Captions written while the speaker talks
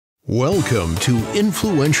Welcome to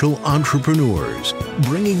Influential Entrepreneurs,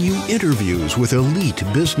 bringing you interviews with elite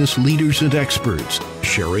business leaders and experts,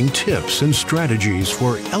 sharing tips and strategies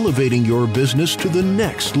for elevating your business to the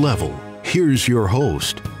next level. Here's your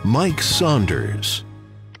host, Mike Saunders.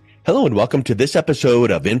 Hello and welcome to this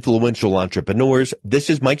episode of Influential Entrepreneurs.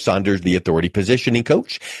 This is Mike Saunders, the Authority Positioning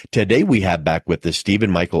Coach. Today we have back with us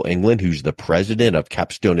Stephen Michael England, who's the president of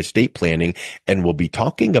Capstone Estate Planning, and we'll be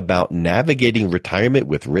talking about navigating retirement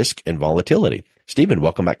with risk and volatility. Stephen,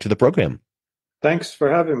 welcome back to the program. Thanks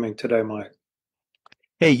for having me today, Mike.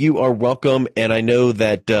 Hey, you are welcome. And I know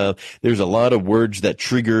that there's a lot of words that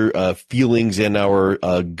trigger feelings in our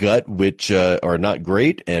gut, which are not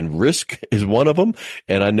great. And risk is one of them.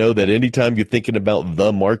 And I know that anytime you're thinking about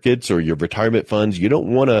the markets or your retirement funds, you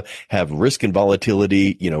don't want to have risk and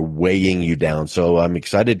volatility, weighing you down. So I'm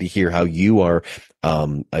excited to hear how you are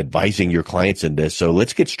advising your clients in this. So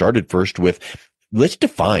let's get started first with let's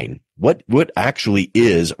define what actually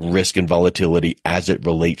is risk and volatility as it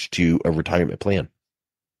relates to a retirement plan.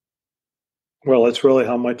 Well, it's really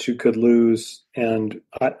how much you could lose. And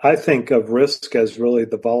I think of risk as really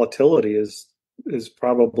the volatility is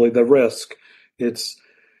probably the risk. It's,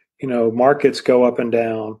 markets go up and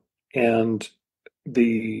down. And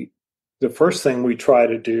the first thing we try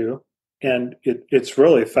to do, and it's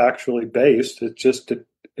really factually based,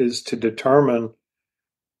 is to determine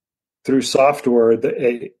through software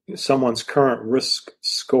someone's current risk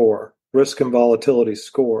and volatility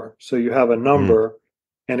score. So you have a number.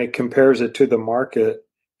 And it compares it to the market.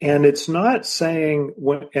 And it's not saying,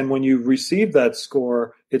 when you receive that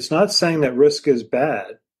score, it's not saying that risk is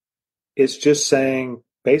bad. It's just saying,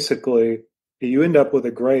 basically, you end up with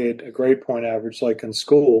a grade point average like in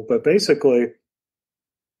school. But basically,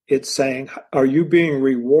 it's saying, are you being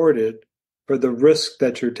rewarded for the risk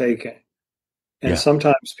that you're taking? And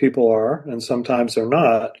sometimes people are, and sometimes they're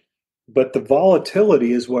not. But the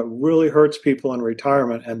volatility is what really hurts people in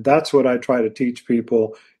retirement. And that's what I try to teach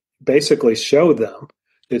people, basically show them.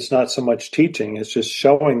 It's not so much teaching, it's just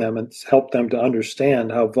showing them and help them to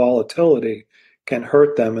understand how volatility can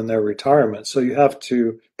hurt them in their retirement. So you have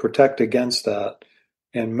to protect against that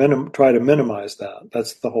and try to minimize that.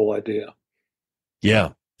 That's the whole idea. Yeah.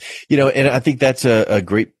 And I think that's a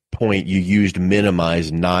great point. You used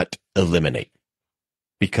minimize, not eliminate,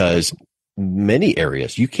 because many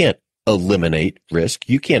areas you can't eliminate risk.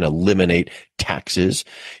 You can't eliminate taxes.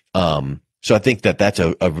 So I think that's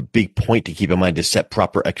a big point to keep in mind, to set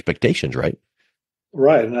proper expectations, right?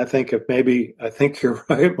 Right. And I think you're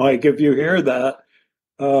right, Mike. If you hear that,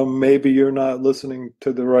 maybe you're not listening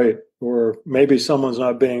to the right, or maybe someone's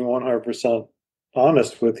not being 100%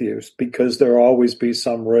 honest with you, because there'll always be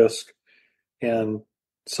some risk and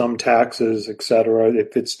some taxes, et cetera.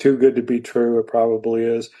 If it's too good to be true, it probably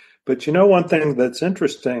is. But one thing that's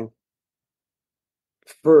interesting,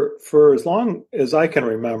 for as long as I can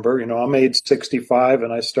remember, I'm age 65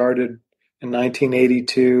 and I started in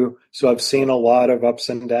 1982. So I've seen a lot of ups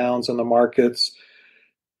and downs in the markets,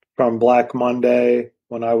 from Black Monday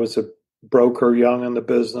when I was a broker young in the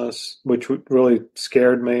business, which really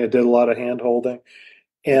scared me. I did a lot of hand holding,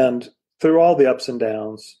 and through all the ups and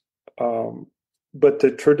downs. But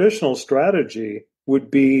the traditional strategy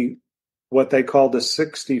would be what they called the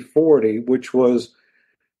 60-40, which was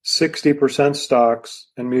 60% stocks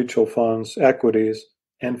and mutual funds, equities,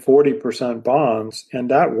 and 40% bonds. And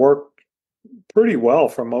that worked pretty well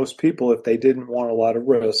for most people if they didn't want a lot of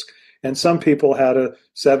risk. And some people had a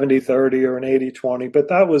 70-30 or an 80-20, but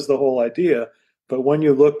that was the whole idea. But when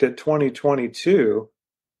you looked at 2022,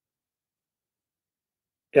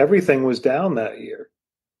 everything was down that year.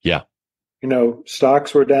 Yeah.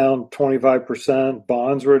 Stocks were down 25%,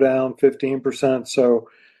 bonds were down 15%. So,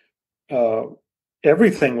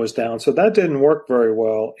 everything was down. So that didn't work very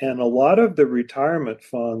well. And a lot of the retirement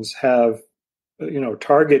funds have,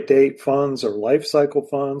 target date funds or life cycle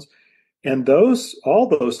funds. And all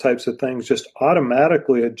those types of things just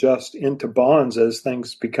automatically adjust into bonds as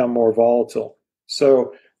things become more volatile.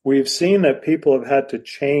 So we've seen that people have had to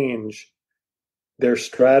change their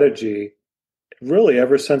strategy really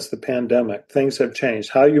ever since the pandemic. Things have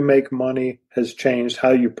changed. How you make money has changed.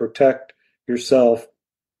 How you protect yourself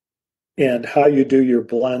and how you do your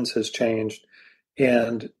blends has changed.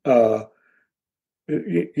 And,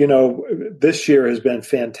 this year has been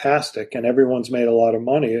fantastic and everyone's made a lot of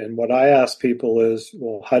money. And what I ask people is,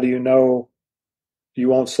 well, how do you know you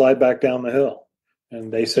won't slide back down the hill?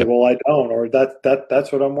 And they say, well, I don't, or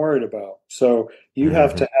that's what I'm worried about. So you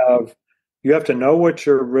have to know what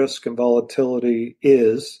your risk and volatility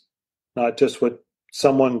is, not just what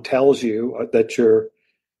someone tells you that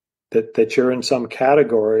you're in some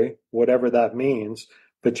category, whatever that means.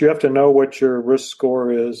 but you have to know what your risk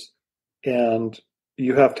score is, and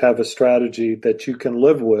you have to have a strategy that you can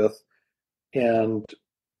live with. And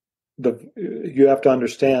you have to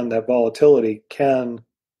understand that volatility can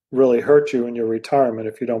really hurt you in your retirement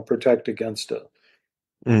if you don't protect against it.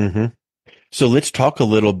 Hmm. So let's talk a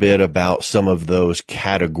little bit about some of those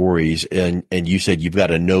categories. And you said you've got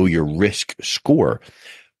to know your risk score.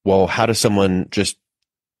 Well, how does someone just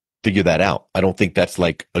figure that out? I don't think that's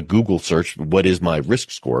like a Google search. What is my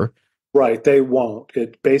risk score? Right, they won't.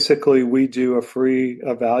 It basically, we do a free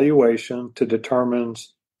evaluation to determine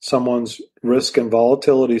someone's risk and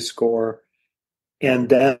volatility score, and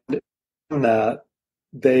then that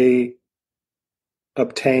they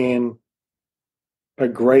obtain a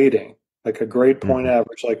grading, like a grade point Hmm.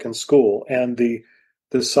 average, like in school. And the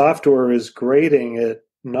software is grading it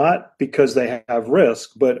not because they have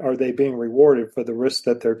risk, but are they being rewarded for the risk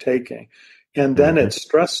that they're taking? And then Hmm. it's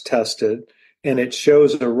stress tested, and it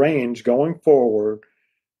shows a range going forward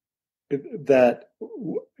that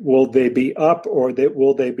will they be up or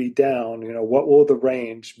will they be down? What will the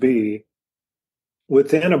range be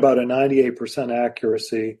within about a 98%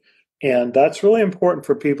 accuracy? And that's really important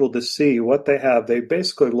for people to see what they have. They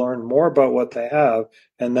basically learn more about what they have,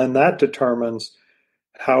 and then that determines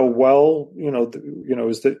how well,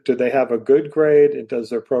 do they have a good grade, and does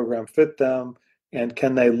their program fit them, and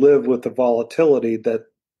can they live with the volatility that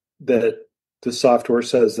the software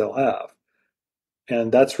says they'll have?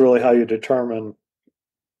 And that's really how you determine.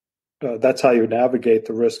 That's how you navigate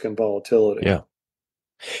the risk and volatility. Yeah.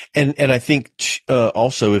 And I think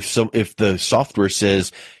also if the software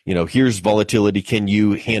says, here's volatility, can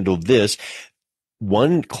you handle this?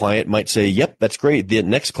 One client might say, yep, that's great. The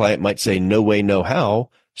next client might say, no way, no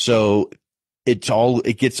how. So it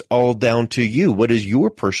gets all down to you. What is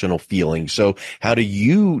your personal feeling? So how do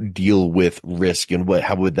you deal with risk, and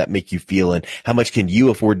how would that make you feel? And how much can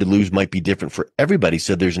you afford to lose might be different for everybody.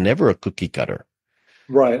 So there's never a cookie cutter.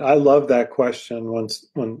 Right. I love that question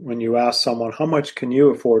when you ask someone, how much can you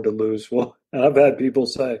afford to lose? Well, and I've had people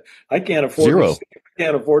say, Zero. I can't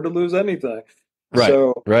afford to lose anything. Right.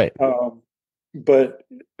 So, Right. um, but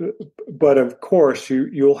but of course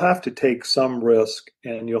you'll have to take some risk,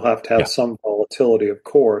 and you'll have to have Yeah. some volatility, of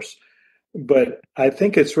course. But I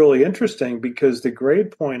think it's really interesting because the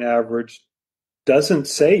grade point average doesn't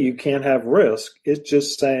say you can't have risk. It's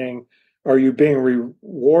just saying, are you being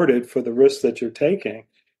rewarded for the risk that you're taking?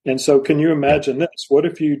 And so, can you Yeah. imagine this? What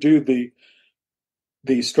if you do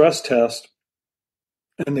the stress test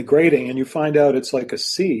and the grading, and you find out it's like a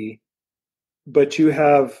C, but you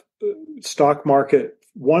have stock market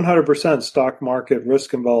 100% stock market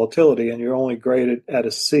risk and volatility, and you're only graded at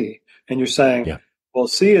a C, and you're saying, Yeah. well,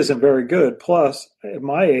 C isn't very good. Plus, at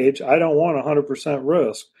my age, I don't want 100%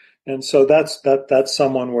 risk. And so that's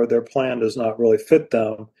someone where their plan does not really fit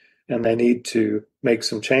them, and they need to make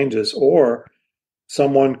some changes. Or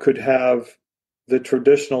someone could have the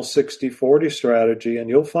traditional 60/40 strategy, and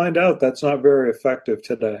you'll find out that's not very effective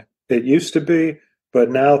today. It used to be,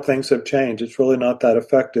 but now things have changed. It's really not that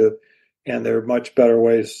effective, and there are much better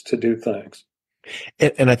ways to do things.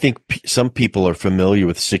 And I think some people are familiar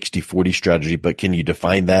with 60/40 strategy, but can you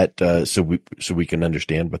define that so we can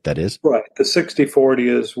understand what that is? Right. The 60/40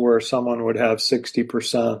 is where someone would have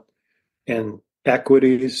 60% in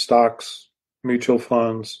equities, stocks, mutual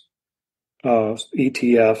funds,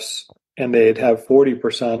 ETFs, and they'd have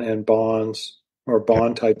 40% in bonds or Yep.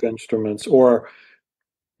 bond type instruments. Or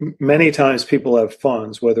many times people have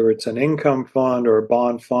funds, whether it's an income fund or a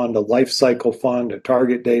bond fund, a life cycle fund, a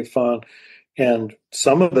target date fund. And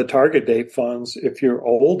some of the target date funds, if you're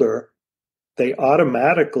older, they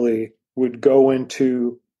automatically would go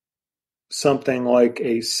into something like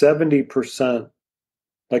a 70%,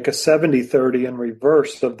 like a 70/30 in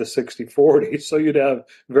reverse of the 60/40. So you'd have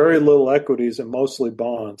very little equities and mostly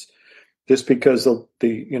bonds, just because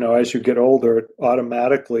as you get older, it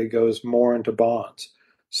automatically goes more into bonds.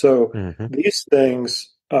 So Hmm. these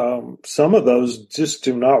things, some of those just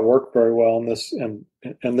do not work very well in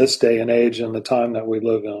this day and age and the time that we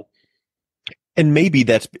live in. And maybe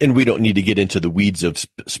and we don't need to get into the weeds of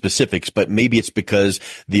specifics, but maybe it's because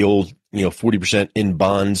the old, 40% in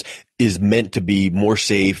bonds is meant to be more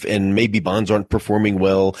safe, and maybe bonds aren't performing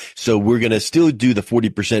well. So we're going to still do the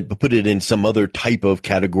 40%, but put it in some other type of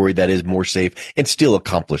category that is more safe and still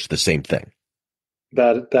accomplish the same thing.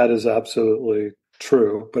 That is absolutely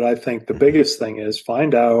true. But I think the Hmm. biggest thing is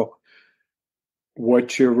find out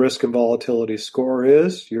what your risk and volatility score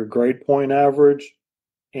is, your grade point average,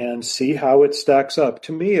 and see how it stacks up.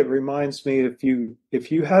 To me, it reminds me, if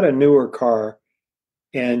you had a newer car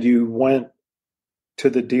and you went to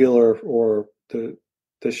the dealer or the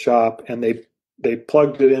shop, and they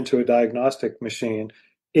plugged it into a diagnostic machine,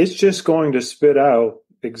 it's just going to spit out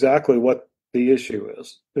exactly what the issue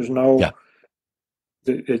is. There's Yeah. no,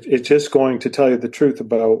 it's just going to tell you the truth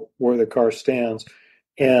about where the car stands.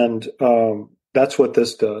 And that's what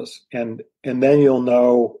this does. And then you'll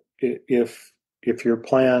know if your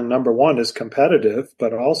plan, number one, is competitive,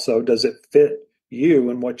 but also does it fit you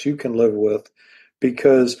and what you can live with?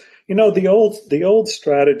 Because the old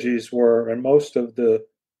strategies were, and most of the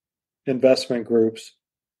investment groups,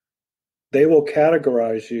 they will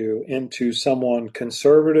categorize you into someone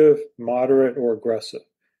conservative, moderate, or aggressive.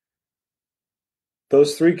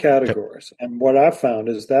 Those three Okay. categories. And what I've found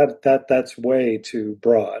is that's way too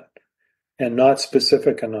broad and not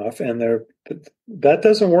specific enough. And that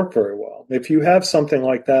doesn't work very well. If you have something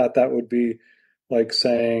like that, that would be like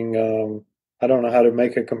saying, I don't know how to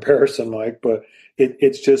make a comparison, Mike, but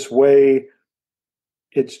it's just way,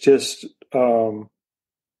 it's just,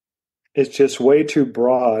 it's just way too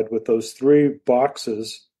broad with those three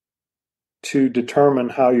boxes to determine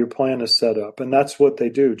how your plan is set up. And that's what they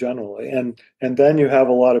do generally. And then you have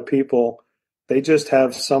a lot of people, they just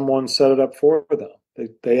have someone set it up for them.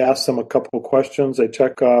 They ask them a couple of questions, they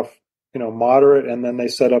check off, moderate, and then they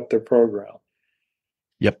set up their program.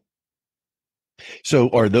 Yep. So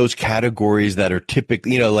are those categories that are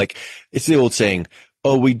typically, like it's the old saying,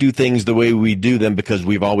 oh, we do things the way we do them because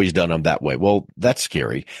we've always done them that way. Well, that's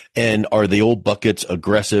scary. And are the old buckets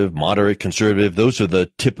aggressive, moderate, conservative? Those are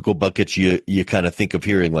the typical buckets you kind of think of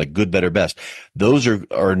hearing, like good, better, best. Those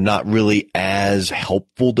are not really as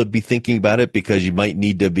helpful to be thinking about it because you might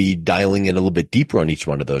need to be dialing in a little bit deeper on each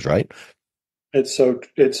one of those, right? It's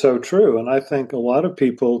so true. And I think a lot of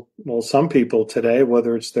people, well, some people today,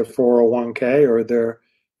 whether it's their 401k or their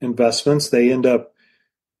investments, they end up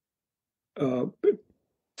uh,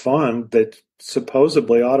 fund that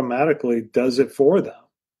supposedly automatically does it for them.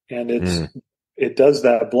 And Mm, it does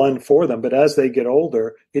that blend for them. But as they get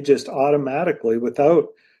older, it just automatically, without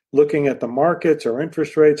looking at the markets or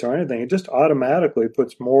interest rates or anything, it just automatically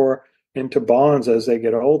puts more into bonds as they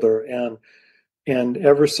get older. And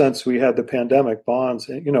ever since we had the pandemic, bonds,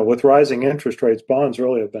 with rising interest rates, bonds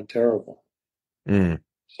really have been terrible. mm,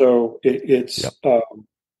 So it's yep.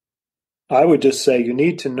 I would just say you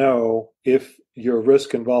need to know if your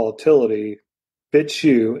risk and volatility fits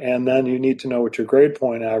you, and then you need to know what your grade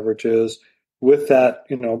point average is. With that,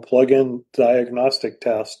 plug in diagnostic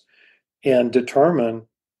test and determine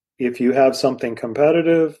if you have something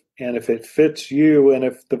competitive and if it fits you and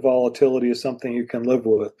if the volatility is something you can live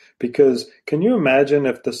with. Because can you imagine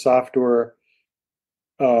if the software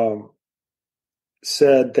um,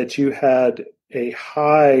 said that you had a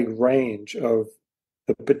high range of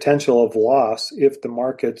the potential of loss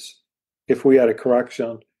if we had a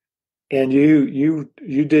correction, and you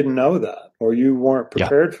didn't know that, or you weren't Yeah.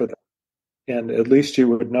 prepared for that, and at least you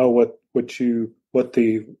would know what the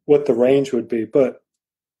range would be. But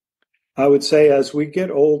I would say as we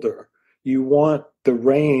get older, you want the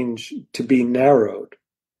range to be narrowed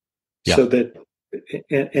Yeah. so that,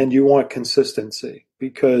 and you want consistency,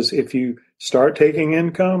 because if you start taking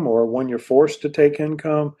income or when you're forced to take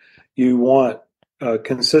income, you want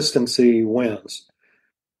consistency wins.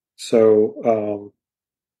 So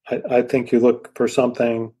I think you look for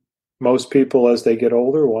something. Most people, as they get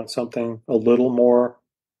older, want something a little more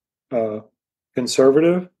uh,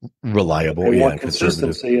 conservative, but they Reliable. Yeah. want And conservative.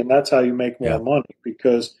 consistency, and that's how you make more Yeah. money.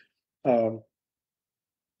 Because um,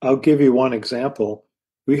 I'll give you one example.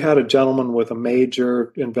 We had a gentleman with a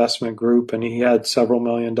major investment group, and he had several $1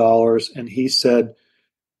 million, and he said,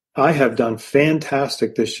 "I have done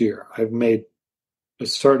fantastic this year. I've made a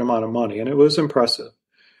certain amount of money," and it was impressive.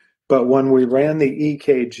 But when we ran the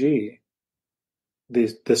EKG,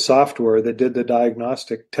 the software that did the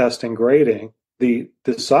diagnostic test and grading, the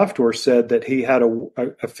software said that he had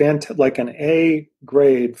like an A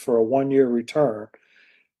grade for a 1 year return,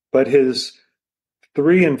 but his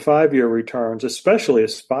 3 and 5 year returns, especially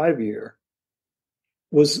his 5 year,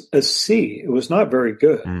 was a C. It was not very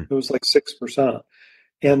good. Mm, It was like 6%.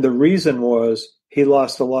 And the reason was he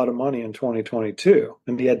lost a lot of money in 2022,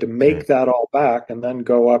 and he had to mm. make that all back and then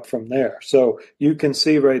go up from there. So you can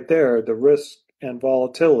see right there the risk and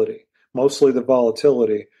volatility, mostly the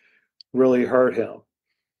volatility, really hurt him.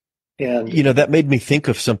 And That made me think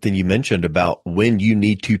of something you mentioned about when you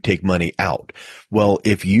need to take money out. Well,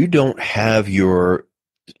 if you don't have your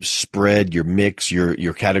spread, your mix,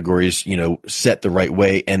 your categories, set the right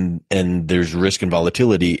way, and there's risk and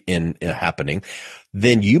volatility in happening,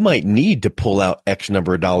 then you might need to pull out X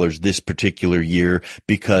number of dollars this particular year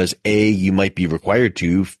because A, you might be required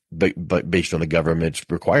to, but based on the government's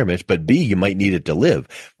requirements, but B, you might need it to live.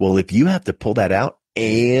 Well, if you have to pull that out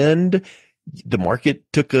and the market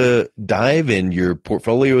took a dive and your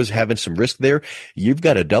portfolio is having some risk there, you've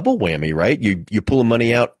got a double whammy, right? You're pulling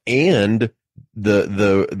money out and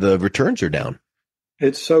the returns are down.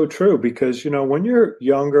 It's so true because, when you're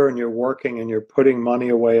younger and you're working and you're putting money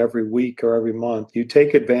away every week or every month, you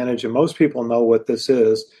take advantage, and most people know what this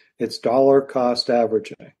is. It's dollar cost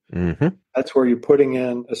averaging. Mm-hmm. That's where you're putting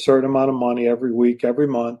in a certain amount of money every week, every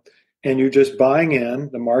month, and you're just buying in.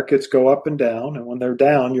 The markets go up and down, and when they're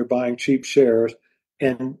down, you're buying cheap shares.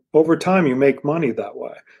 And over time, you make money that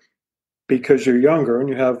way because you're younger and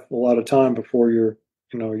you have a lot of time before you're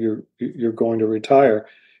going to retire.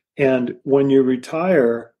 And when you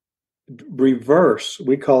retire,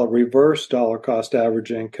 we call it reverse dollar cost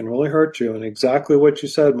averaging, can really hurt you. And exactly what you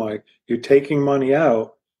said, Mike, you're taking money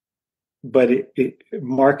out, but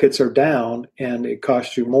markets are down and it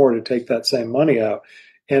costs you more to take that same money out.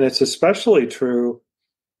 And it's especially true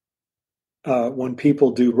when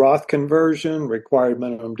people do Roth conversion, required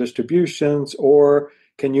minimum distributions, or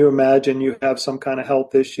can you imagine you have some kind of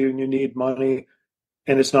health issue and you need money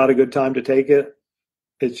and it's not a good time to take it?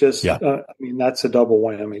 It's just, Yeah. that's a double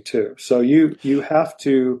whammy too. So you have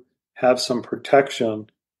to have some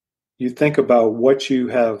protection. You think about what you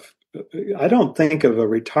have. I don't think of a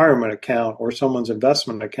retirement account or someone's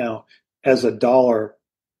investment account as a dollar,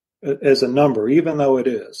 as a number, even though it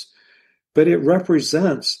is. But it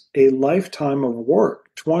represents a lifetime of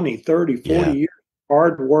work, 20, 30, 40 Yeah. years,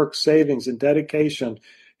 hard work, savings, and dedication.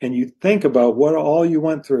 And you think about what all you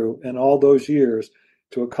went through in all those years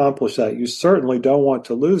to accomplish that. You certainly don't want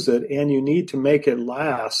to lose it, and you need to make it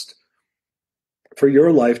last for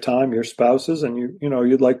your lifetime, your spouse's, and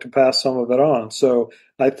you'd like to pass some of it on. So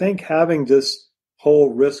I think having this whole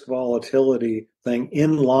risk volatility thing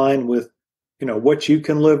in line with what you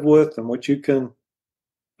can live with and what you can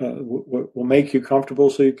will make you comfortable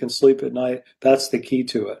so you can sleep at night. That's the key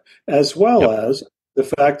to it, as well Yep. as the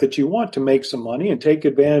fact that you want to make some money and take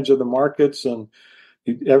advantage of the markets, and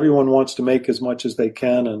everyone wants to make as much as they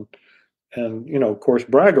can, and of course,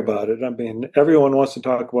 brag about it. I mean, everyone wants to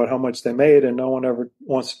talk about how much they made, and no one ever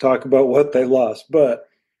wants to talk about what they lost. But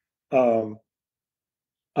um,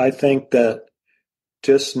 I think that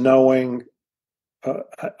just knowing,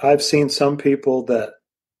 I've seen some people that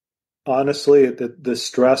honestly, the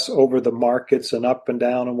stress over the markets and up and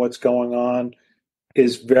down and what's going on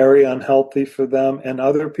is very unhealthy for them. And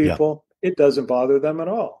other Yeah. people, it doesn't bother them at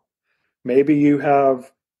all. Maybe you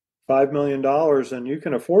have $5 million and you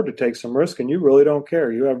can afford to take some risk and you really don't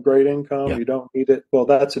care. You have great income, Yeah. you don't need it. Well,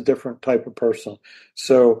 that's a different type of person.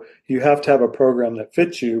 So you have to have a program that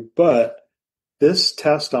fits you. But this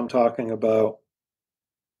test I'm talking about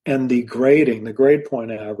and the grading, the grade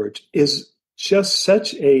point average, is just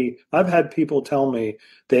I've had people tell me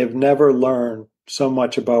they have never learned so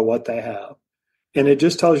much about what they have. And it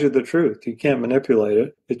just tells you the truth. You can't manipulate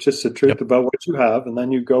it. It's just the truth Yep. about what you have. And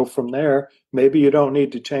then you go from there. Maybe you don't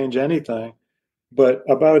need to change anything. But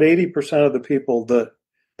about 80% of the people that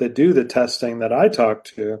do the testing that I talk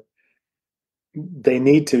to, they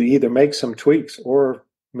need to either make some tweaks or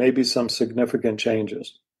maybe some significant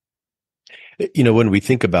changes. When we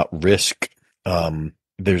think about risk,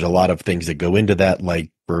 there's a lot of things that go into that,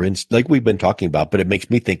 like for instance, like we've been talking about, but it makes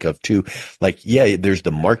me think of too, like, yeah, there's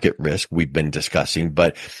the market risk we've been discussing,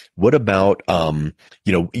 but what about,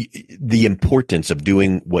 the importance of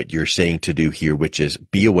doing what you're saying to do here, which is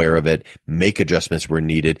be aware of it, make adjustments where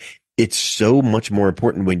needed. It's so much more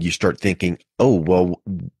important when you start thinking, oh, well,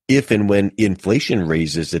 if and when inflation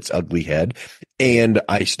raises its ugly head and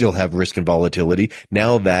I still have risk and volatility,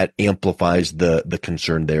 now that amplifies the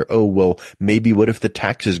concern there. Oh, well, maybe what if the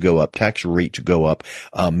taxes go up, tax rates go up?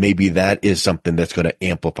 Maybe that is something that's going to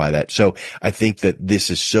amplify that. So I think that this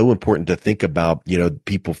is so important to think about.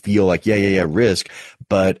 People feel like, yeah, risk,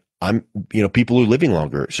 but people are living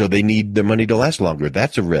longer, so they need their money to last longer.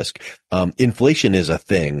 That's a risk. Inflation is a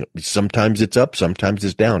thing. Sometimes it's up, sometimes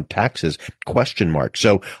it's down. Taxes, question mark.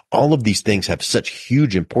 So all of these things have such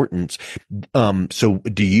huge importance. So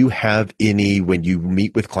do you have any, when you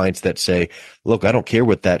meet with clients that say, look, I don't care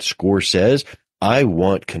what that score says. I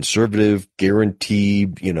want conservative,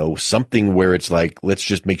 guaranteed, something where it's like, let's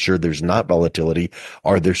just make sure there's not volatility.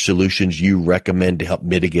 Are there solutions you recommend to help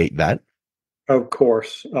mitigate that? Of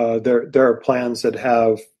course, there are plans that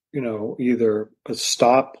have either a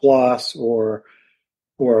stop loss or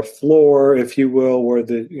a floor, if you will, where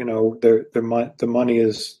the money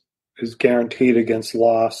is guaranteed against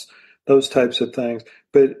loss, those types of things.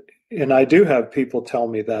 And I do have people tell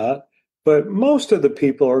me that, but most of the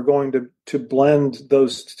people are going to blend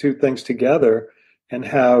those two things together and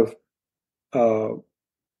have have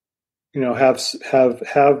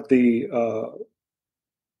the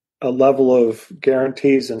a level of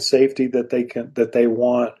guarantees and safety that they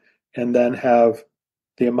want, and then have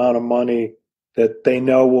the amount of money that they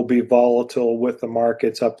know will be volatile with the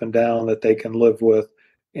markets up and down that they can live with,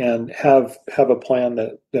 and have a plan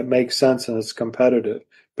that makes sense and is competitive.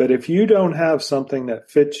 But if you don't have something that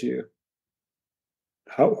fits you,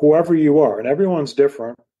 whoever you are, and everyone's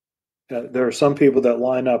different, there are some people that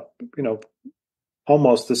line up,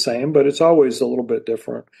 almost the same, but it's always a little bit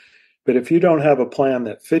different. But if you don't have a plan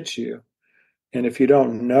that fits you, and if you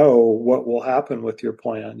don't know what will happen with your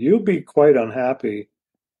plan, you'll be quite unhappy.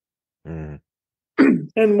 Mm.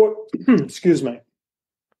 And what, excuse me,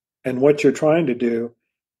 and what you're trying to do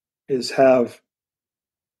is have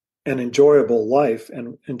an enjoyable life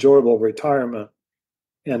and enjoyable retirement,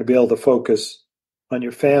 and to be able to focus on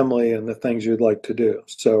your family and the things you'd like to do.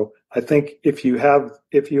 So I think if you have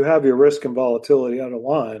your risk and volatility out of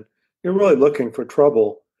line, you're really looking for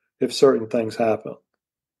trouble if certain things happen.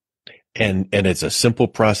 And it's a simple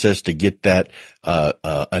process to get that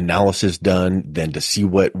analysis done, then to see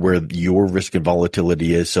where your risk and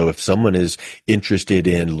volatility is. So if someone is interested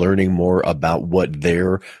in learning more about what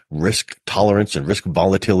their risk tolerance and risk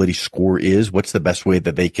volatility score is, what's the best way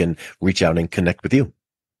that they can reach out and connect with you?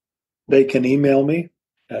 They can email me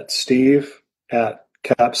at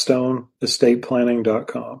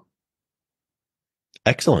steve@capstoneestateplanning.com.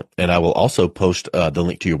 Excellent. And I will also post the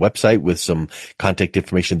link to your website with some contact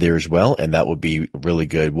information there as well. And that would be really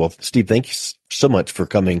good. Well, Steve, thank you so much for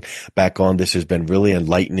coming back on. This has been really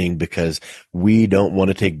enlightening, because we don't want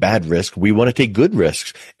to take bad risks. We want to take good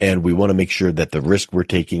risks, and we want to make sure that the risk we're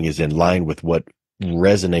taking is in line with what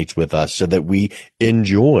resonates with us, so that we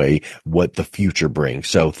enjoy what the future brings.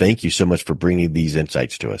 So thank you so much for bringing these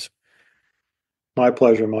insights to us. My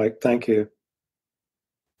pleasure, Mike. Thank you.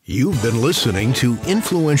 You've been listening to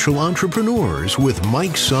Influential Entrepreneurs with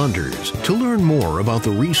Mike Saunders. To learn more about the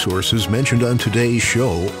resources mentioned on today's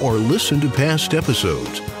show or listen to past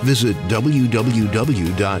episodes, visit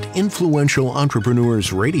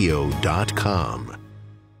www.influentialentrepreneurssradio.com.